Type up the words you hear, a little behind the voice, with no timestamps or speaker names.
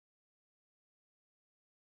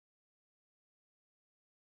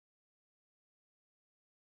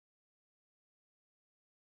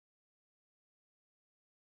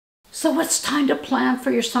So it's time to plan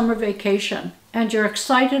for your summer vacation. And you're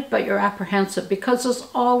excited, but you're apprehensive because there's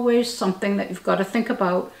always something that you've got to think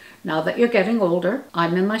about now that you're getting older.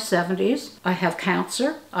 I'm in my 70s. I have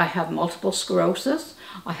cancer. I have multiple sclerosis.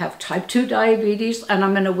 I have type 2 diabetes, and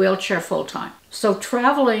I'm in a wheelchair full time. So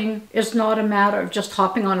traveling is not a matter of just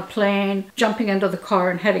hopping on a plane, jumping into the car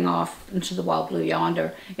and heading off into the wild blue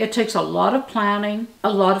yonder. It takes a lot of planning,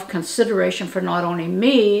 a lot of consideration for not only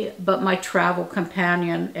me, but my travel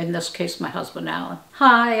companion, in this case, my husband, Alan.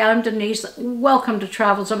 Hi, I'm Denise. Welcome to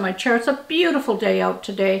Travels on My Chair. It's a beautiful day out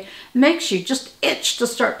today. Makes you just itch to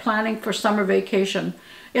start planning for summer vacation.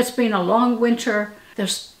 It's been a long winter.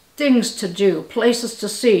 There's things to do, places to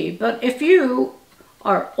see, but if you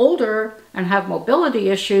are older and have mobility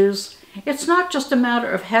issues, it's not just a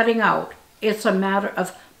matter of heading out. It's a matter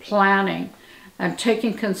of planning and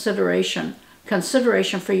taking consideration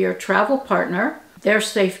for your travel partner, their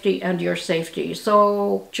safety and your safety.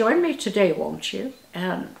 So join me today, won't you?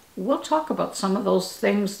 And we'll talk about some of those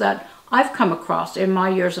things that I've come across in my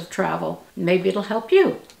years of travel. Maybe it'll help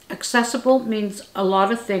you. Accessible means a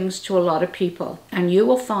lot of things to a lot of people, and you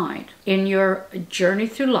will find in your journey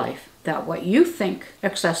through life that what you think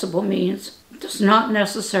accessible means does not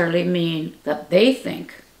necessarily mean that they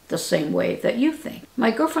think the same way that you think.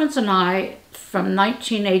 My girlfriends and I, from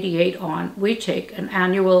 1988 on, we take an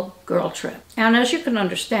annual girl trip. And as you can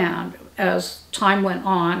understand, as time went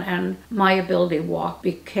on and my ability to walk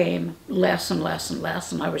became less and less and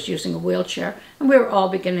less, and I was using a wheelchair, and we were all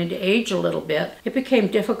beginning to age a little bit, it became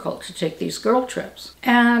difficult to take these girl trips.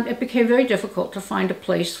 And it became very difficult to find a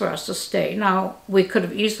place for us to stay. Now, we could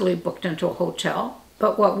have easily booked into a hotel,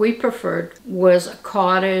 but what we preferred was a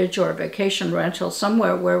cottage or a vacation rental,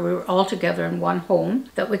 somewhere where we were all together in one home,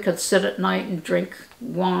 that we could sit at night and drink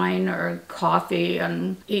wine or coffee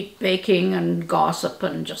and eat baking and gossip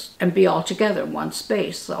and be all together in one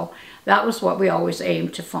space. So that was what we always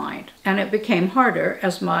aimed to find. And it became harder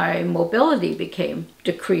as my mobility became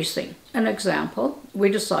decreasing. An example, we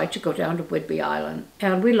decided to go down to Whidbey Island.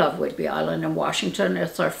 And we love Whidbey Island in Washington.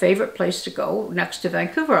 It's our favorite place to go, next to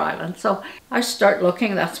Vancouver Island. So I start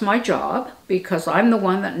looking, that's my job, because I'm the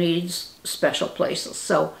one that needs special places.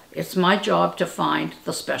 So it's my job to find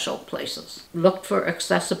the special places. Look for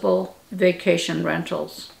accessible vacation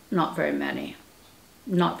rentals. Not very many.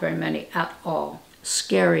 Not very many at all.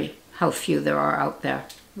 Scary how few there are out there.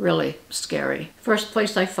 Really scary. First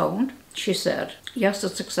place I phoned, she said, yes,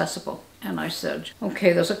 it's accessible. And I said,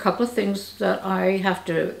 okay, there's a couple of things that I have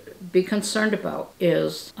to be concerned about.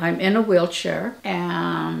 Is I'm in a wheelchair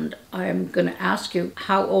and I'm going to ask you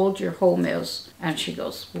how old your home is. And she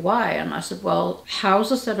goes, why? And I said, well,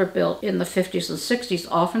 houses that are built in the 50s and 60s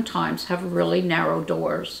oftentimes have really narrow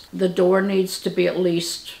doors. The door needs to be at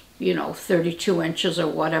least, 32 inches or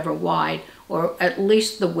whatever wide, or at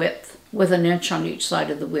least the width, with an inch on each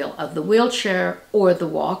side of the wheel of the wheelchair or the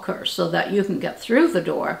walker, so that you can get through the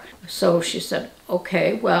door. So she said,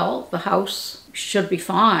 okay, well, the house should be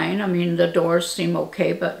fine. I mean, the doors seem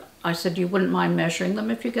okay, but I said, you wouldn't mind measuring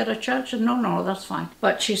them if you get a check? She said, no, that's fine.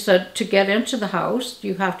 But she said, to get into the house,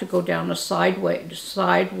 you have to go down a side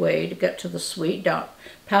way to get to the suite,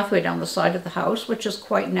 pathway down the side of the house, which is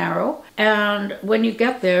quite narrow. And when you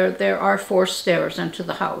get there, there are 4 stairs into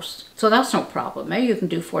the house. So that's no problem, You can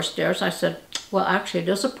do 4 stairs. I said, well, actually, it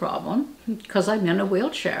is a problem because I'm in a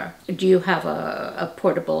wheelchair. Do you have a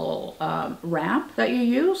portable ramp that you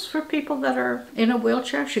use for people that are in a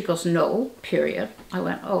wheelchair? She goes, no, period. I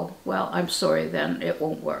went, oh, well, I'm sorry, then it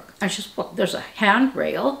won't work. I said, well, there's a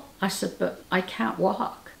handrail. I said, but I can't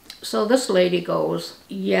walk. So this lady goes,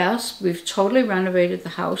 yes, we've totally renovated the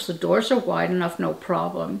house. The doors are wide enough, no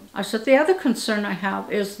problem. I said, the other concern I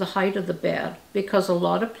have is the height of the bed, because a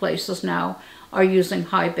lot of places now are using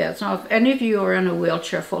high beds. Now, if any of you are in a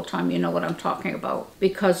wheelchair full time, you know what I'm talking about.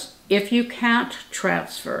 Because if you can't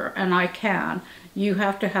transfer, and I can, you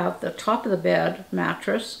have to have the top of the bed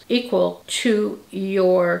mattress equal to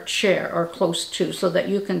your chair or close to, so that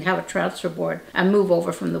you can have a transfer board and move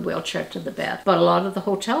over from the wheelchair to the bed. But a lot of the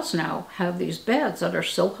hotels now have these beds that are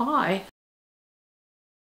so high,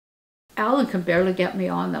 Alan can barely get me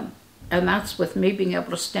on them. And that's with me being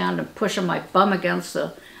able to stand and pushing my bum against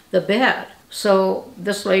the bed. So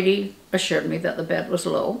this lady assured me that the bed was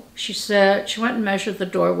low. She said she went and measured the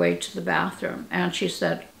doorway to the bathroom, and she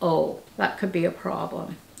said, oh, that could be a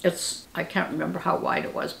problem. I can't remember how wide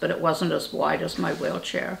it was, but it wasn't as wide as my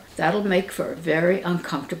wheelchair. That'll make for a very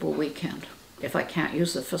uncomfortable weekend if I can't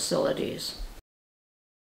use the facilities.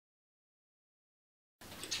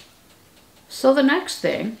 So the next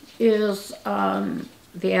thing is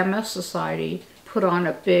the MS Society put on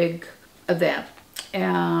a big event.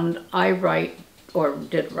 And I write or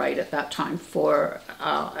did write at that time, for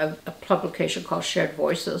a publication called Shared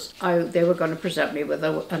Voices. They were going to present me with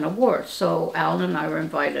an award. So Alan and I were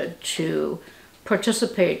invited to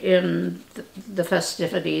participate in the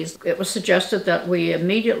festivities. It was suggested that we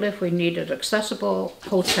immediately, if we needed accessible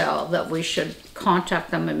hotel, that we should contact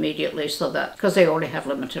them immediately, so that, because they only have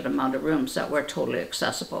limited amount of rooms that were totally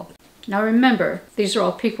accessible. Now remember, these are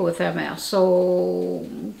all people with MS, so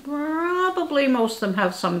probably most of them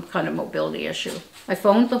have some kind of mobility issue. I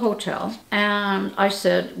phoned the hotel and I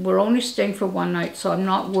said, we're only staying for one night, so I'm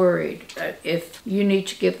not worried. If you need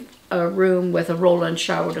to give a room with a roll-in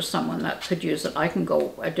shower to someone that could use it, I can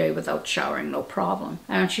go a day without showering, no problem.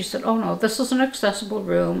 And she said, oh no, this is an accessible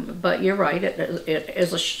room, but you're right, it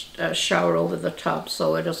is a shower over the tub,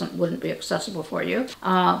 so it wouldn't be accessible for you.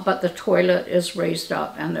 But the toilet is raised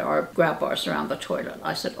up and there are grab bars around the toilet.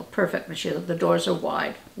 I said, oh, perfect. And she said, the doors are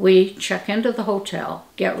wide. We check into the hotel,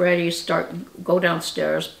 get ready, go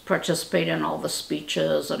downstairs, participate in all the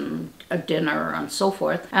speeches and a dinner and so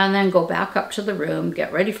forth, and then go back up to the room,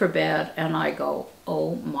 get ready for bed, and I go,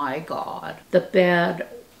 oh my God. The bed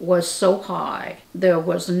was so high, there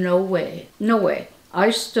was no way. I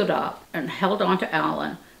stood up and held on to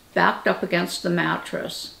Alan, backed up against the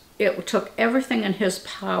mattress. It took everything in his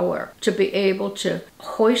power to be able to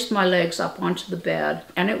hoist my legs up onto the bed,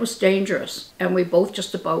 and it was dangerous, and we both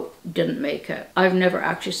just about didn't make it. I've never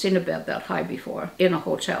actually seen a bed that high before in a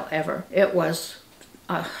hotel, ever. It was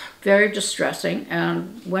very distressing,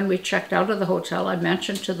 and when we checked out of the hotel, I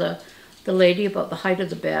mentioned to the lady about the height of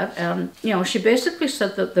the bed, and she basically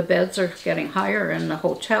said that the beds are getting higher in the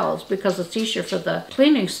hotels because it's easier for the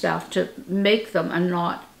cleaning staff to make them and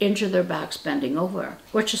not injure their backs bending over,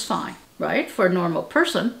 which is fine, right? For a normal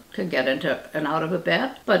person to get into and out of a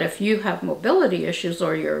bed. But if you have mobility issues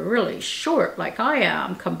or you're really short like I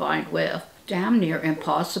am, combined with damn near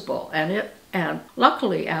impossible, and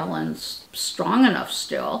luckily Alan's strong enough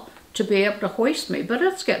still to be able to hoist me, but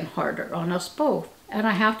it's getting harder on us both. And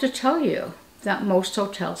I have to tell you that most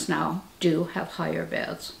hotels now do have higher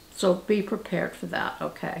beds. So be prepared for that,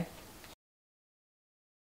 okay?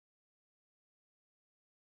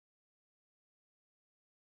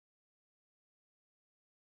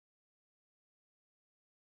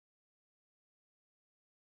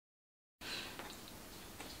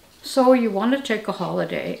 So you want to take a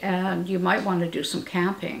holiday, and you might want to do some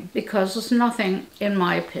camping, because there's nothing, in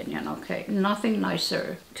my opinion, okay, nothing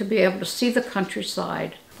nicer to be able to see the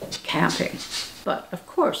countryside camping. But of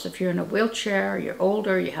course, if you're in a wheelchair, you're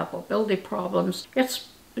older, you have mobility problems, it's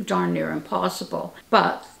darn near impossible.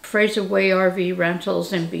 But Fraser Way RV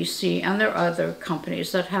Rentals in BC, and there are other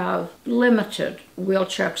companies that have limited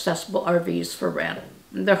wheelchair accessible RVs for rent.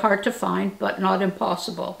 They're hard to find, but not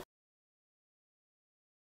impossible.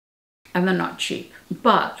 And they're not cheap.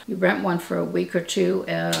 But you rent one for a week or two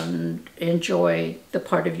and enjoy the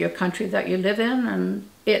part of your country that you live in, and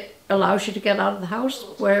it allows you to get out of the house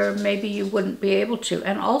where maybe you wouldn't be able to.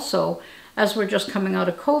 And also, as we're just coming out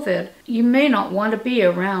of COVID, you may not want to be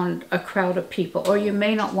around a crowd of people, or you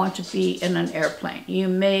may not want to be in an airplane. You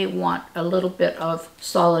may want a little bit of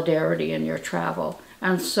solidarity in your travel.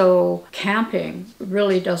 And so camping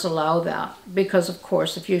really does allow that, because of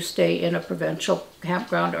course if you stay in a provincial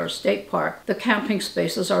campground or a state park, the camping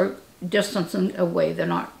spaces are distancing away. They're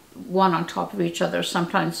not one on top of each other.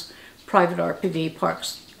 Sometimes private RPV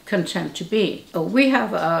parks can tend to be. We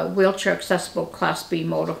have a wheelchair accessible Class B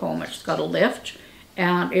motorhome. It's got a lift,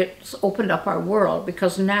 and it's opened up our world,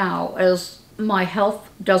 because now, as my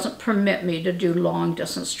health doesn't permit me to do long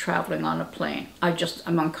distance traveling on a plane.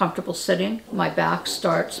 I'm uncomfortable sitting, my back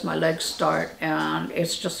starts, my legs start, and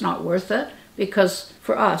it's just not worth it, because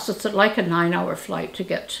for us it's like a 9-hour flight to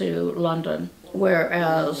get to London,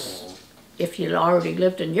 whereas if you already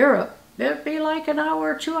lived in Europe, it'd be like an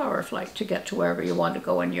hour or 2-hour flight to get to wherever you want to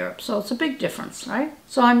go in Europe. So it's a big difference, right?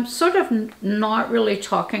 So I'm sort of not really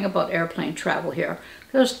talking about airplane travel here.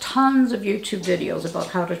 There's tons of YouTube videos about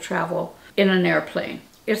how to travel in an airplane.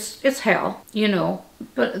 It's hell,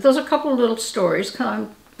 but there's a couple of little stories.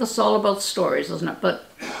 This is all about stories, isn't it? But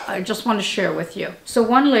I just want to share with you. So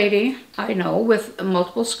one lady I know with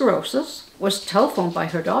multiple sclerosis was telephoned by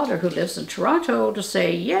her daughter, who lives in Toronto, to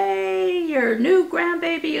say, yay, your new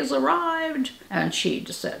grandbaby has arrived. And she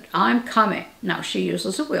just said, I'm coming. Now she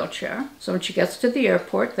uses a wheelchair. So when she gets to the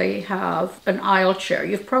airport, they have an aisle chair.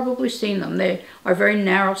 You've probably seen them. They are very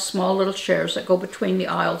narrow, small little chairs that go between the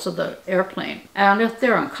aisles of the airplane. And if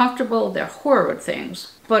they're uncomfortable, they're horrid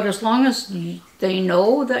things. But as long as they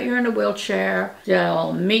know that you're in a wheelchair,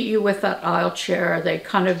 they'll meet you with that aisle chair. They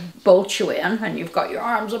kind of bolt you in, and you've got your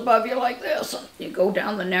arms above you like this, and you go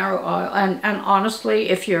down the narrow aisle. And honestly,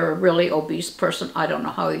 if you're a really obese person, I don't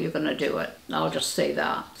know how you're going to do it. I'll just say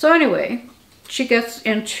that. So anyway, she gets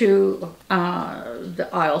into the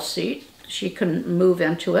aisle seat. She can move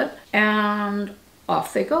into it, and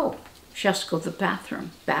off they go. She has to go to the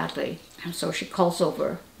bathroom badly. And so she calls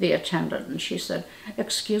over the attendant and she said,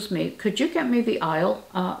 "Excuse me, could you get me the aisle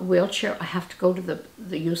wheelchair? I have to go to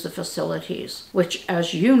use the facilities." Which,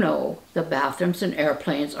 as you know, the bathrooms in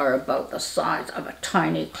airplanes are about the size of a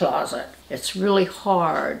tiny closet. It's really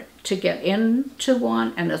hard to get into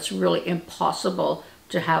one, and it's really impossible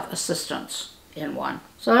to have assistance in one.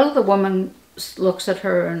 So the woman looks at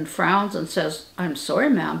her and frowns and says, "I'm sorry,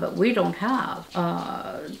 ma'am, but we don't have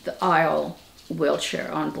the aisle wheelchair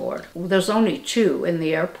on board. There's only 2 in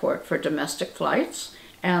the airport for domestic flights,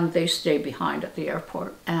 and they stay behind at the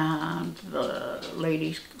airport." And the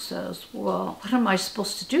lady says, "Well, what am I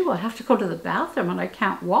supposed to do? I have to go to the bathroom and I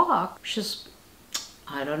can't walk." She says,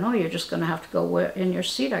 "I don't know, you're just going to have to go in your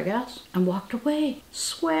seat, I guess." And walked away.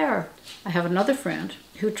 Swear. I have another friend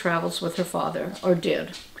who travels with her father, or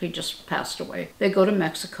did. He just passed away. They go to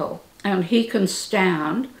Mexico, and he can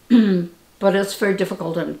stand, but it's very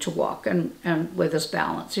difficult for him to walk and with his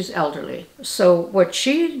balance. He's elderly. So what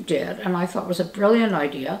she did, and I thought was a brilliant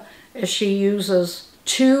idea, is she uses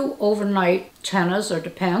 2 overnight tennas or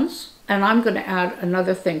depends. And I'm going to add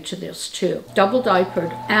another thing to this too. Double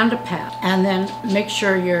diapered and a pad. And then make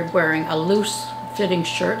sure you're wearing a loose fitting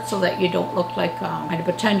shirt so that you don't look like, I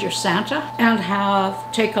pretend you're Santa. And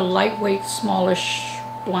take a lightweight, smallish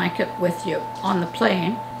blanket with you on the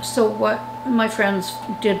plane. So what my friends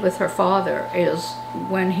did with her father is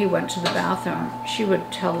when he went to the bathroom, she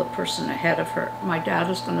would tell the person ahead of her, "My dad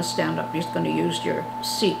is going to stand up. He's going to use your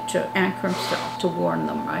seat to anchor himself," to warn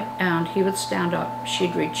them, right? And he would stand up.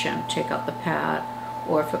 She'd reach in, take out the pad,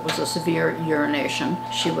 or if it was a severe urination,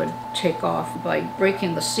 she would take off, by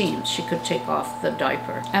breaking the seams, she could take off the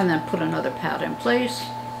diaper and then put another pad in place.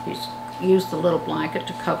 He's used the little blanket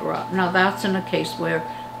to cover up. Now that's in a case where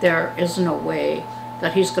there is no way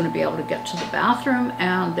that he's going to be able to get to the bathroom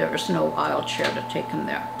and there is no aisle chair to take him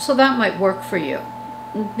there. So that might work for you.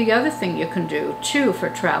 The other thing you can do too for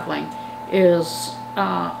traveling is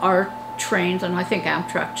our trains, and I think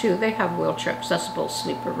Amtrak too, they have wheelchair accessible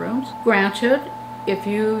sleeper rooms. Granted, if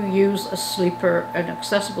you use an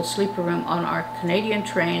accessible sleeper room on our Canadian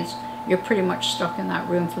trains, you're pretty much stuck in that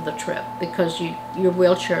room for the trip because your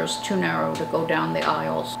wheelchair is too narrow to go down the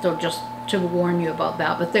aisles. So just to warn you about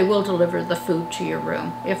that, but they will deliver the food to your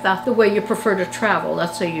room. If that's the way you prefer to travel,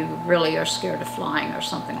 let's say you really are scared of flying or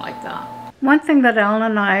something like that. One thing that Alan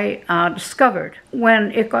and I discovered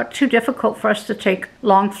when it got too difficult for us to take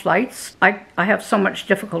long flights, I have so much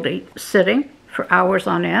difficulty sitting for hours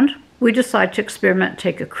on end, we decided to experiment and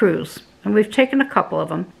take a cruise. And we've taken a couple of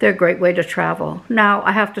them. They're a great way to travel. Now,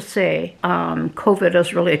 I have to say, COVID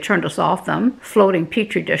has really turned us off them. Floating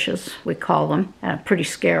petri dishes, we call them, pretty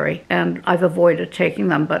scary. And I've avoided taking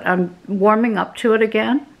them, but I'm warming up to it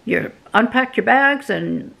again. You unpack your bags,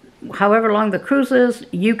 and however long the cruise is,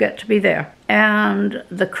 you get to be there. And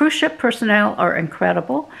the cruise ship personnel are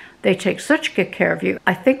incredible. They take such good care of you.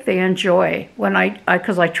 I think they enjoy when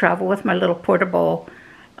because I travel with my little portable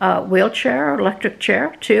wheelchair, electric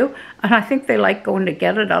chair too, and I think they like going to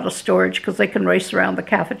get it out of storage because they can race around the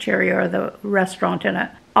cafeteria or the restaurant in it.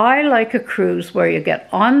 I like a cruise where you get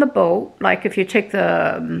on the boat, like if you take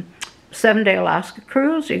the 7-day Alaska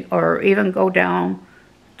cruise, or even go down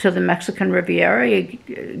to the Mexican Riviera, you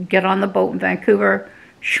get on the boat in Vancouver,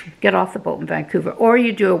 get off the boat in Vancouver, or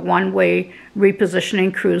you do a one-way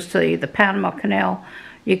repositioning cruise to the Panama Canal.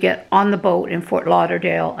 You get on the boat in Fort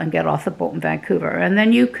Lauderdale and get off the boat in Vancouver. And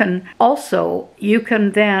then you can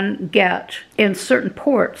then get, in certain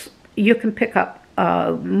ports, you can pick up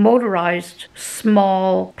motorized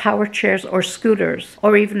small power chairs or scooters.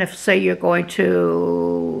 Or even if, say, you're going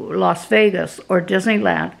to Las Vegas or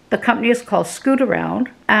Disneyland, the company is called Scootaround,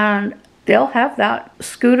 and they'll have that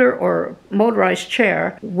scooter or motorized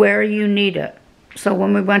chair where you need it. So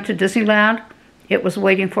when we went to Disneyland, it was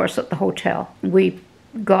waiting for us at the hotel. We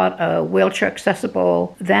got a wheelchair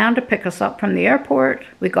accessible van to pick us up from the airport.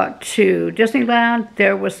 We got to Disneyland,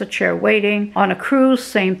 there was the chair waiting. On a cruise,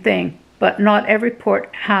 same thing, but not every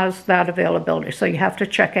port has that availability, so you have to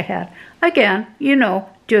check ahead. Again,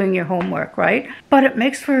 doing your homework, right? But it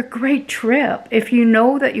makes for a great trip if you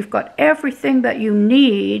know that you've got everything that you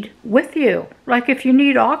need with you. Like if you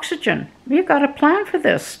need oxygen, you've got to plan for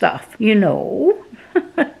this stuff,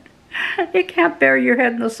 You can't bury your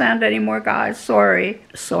head in the sand anymore, guys. Sorry.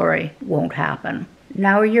 Sorry, won't happen.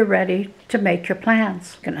 Now you're ready to make your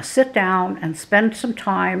plans. You're going to sit down and spend some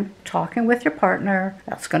time talking with your partner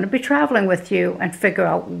that's going to be traveling with you and figure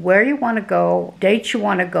out where you want to go, dates you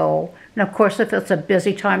want to go. And of course, if it's a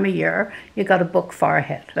busy time of year, you got to book far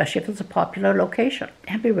ahead, especially if it's a popular location.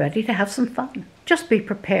 And be ready to have some fun. Just be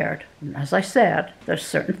prepared. And as I said, there's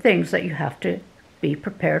certain things that you have to be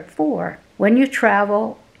prepared for. When you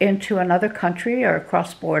travel into another country or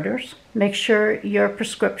across borders, make sure your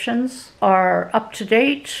prescriptions are up to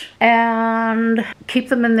date and keep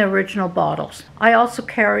them in the original bottles. I also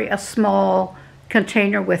carry a small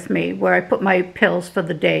container with me where I put my pills for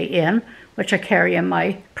the day in, which I carry in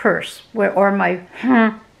my purse or my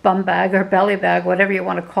bum bag or belly bag, whatever you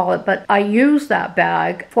want to call it. But I use that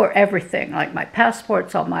bag for everything, like my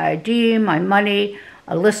passports, all my ID, my money,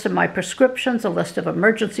 a list of my prescriptions, a list of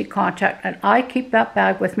emergency contact, and I keep that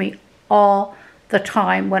bag with me all the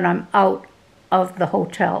time when I'm out of the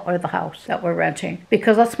hotel or the house that we're renting,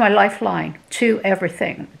 because that's my lifeline to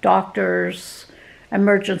everything. Doctors,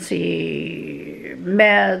 emergency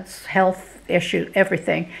meds, health issues,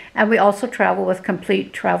 everything. And we also travel with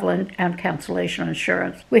complete travel and cancellation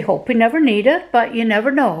insurance. We hope we never need it, but you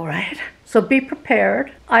never know, right? So be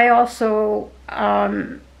prepared. I also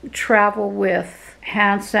travel with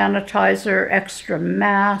hand sanitizer, extra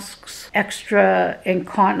masks, extra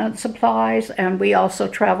incontinence supplies, and we also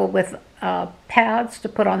travel with pads to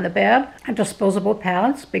put on the bed, and disposable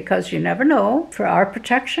pads, because you never know, for our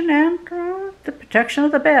protection and the protection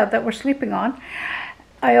of the bed that we're sleeping on.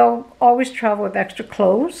 I always travel with extra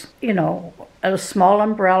clothes, you know, a small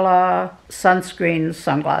umbrella, sunscreen,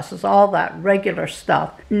 sunglasses, all that regular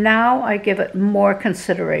stuff. Now I give it more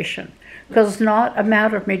consideration, because it's not a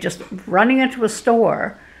matter of me just running into a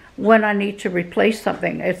store when I need to replace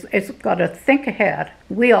something. It's got to think ahead.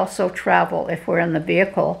 We also travel, if we're in the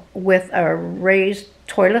vehicle, with a raised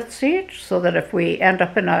toilet seat, so that if we end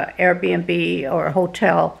up in an Airbnb or a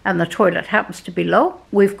hotel and the toilet happens to be low,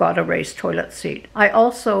 we've got a raised toilet seat. I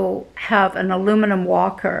also have an aluminum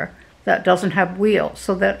walker that doesn't have wheels,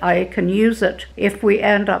 so that I can use it if we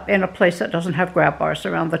end up in a place that doesn't have grab bars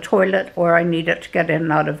around the toilet, or I need it to get in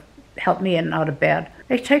and out of, help me in and out of bed.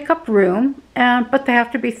 They take up room, but they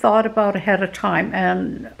have to be thought about ahead of time.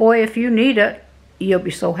 And boy, if you need it, you'll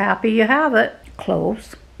be so happy you have it.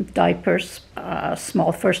 Clothes, diapers,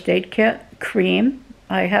 small first aid kit, cream.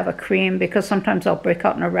 I have a cream because sometimes I'll break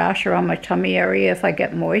out in a rash around my tummy area if I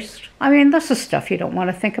get moist. I mean, this is stuff you don't want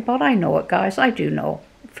to think about. I know it, guys. I do know,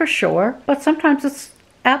 for sure. But sometimes it's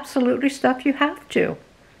absolutely stuff you have to,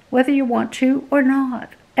 whether you want to or not.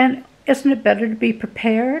 And isn't it better to be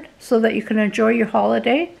prepared so that you can enjoy your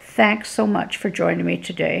holiday? Thanks so much for joining me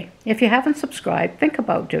today. If you haven't subscribed, think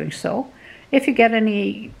about doing so. If you get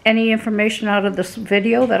any information out of this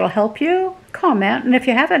video that'll help you, comment. And if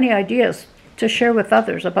you have any ideas to share with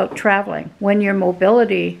others about traveling when your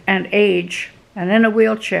mobility and age and in a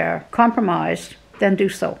wheelchair compromised, then do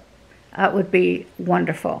so. That would be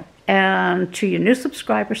wonderful. And to your new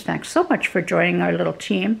subscribers, thanks so much for joining our little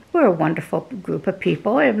team. We're a wonderful group of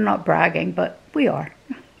people. I'm not bragging, but we are.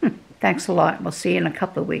 Thanks a lot. We'll see you in a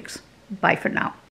couple of weeks. Bye for now.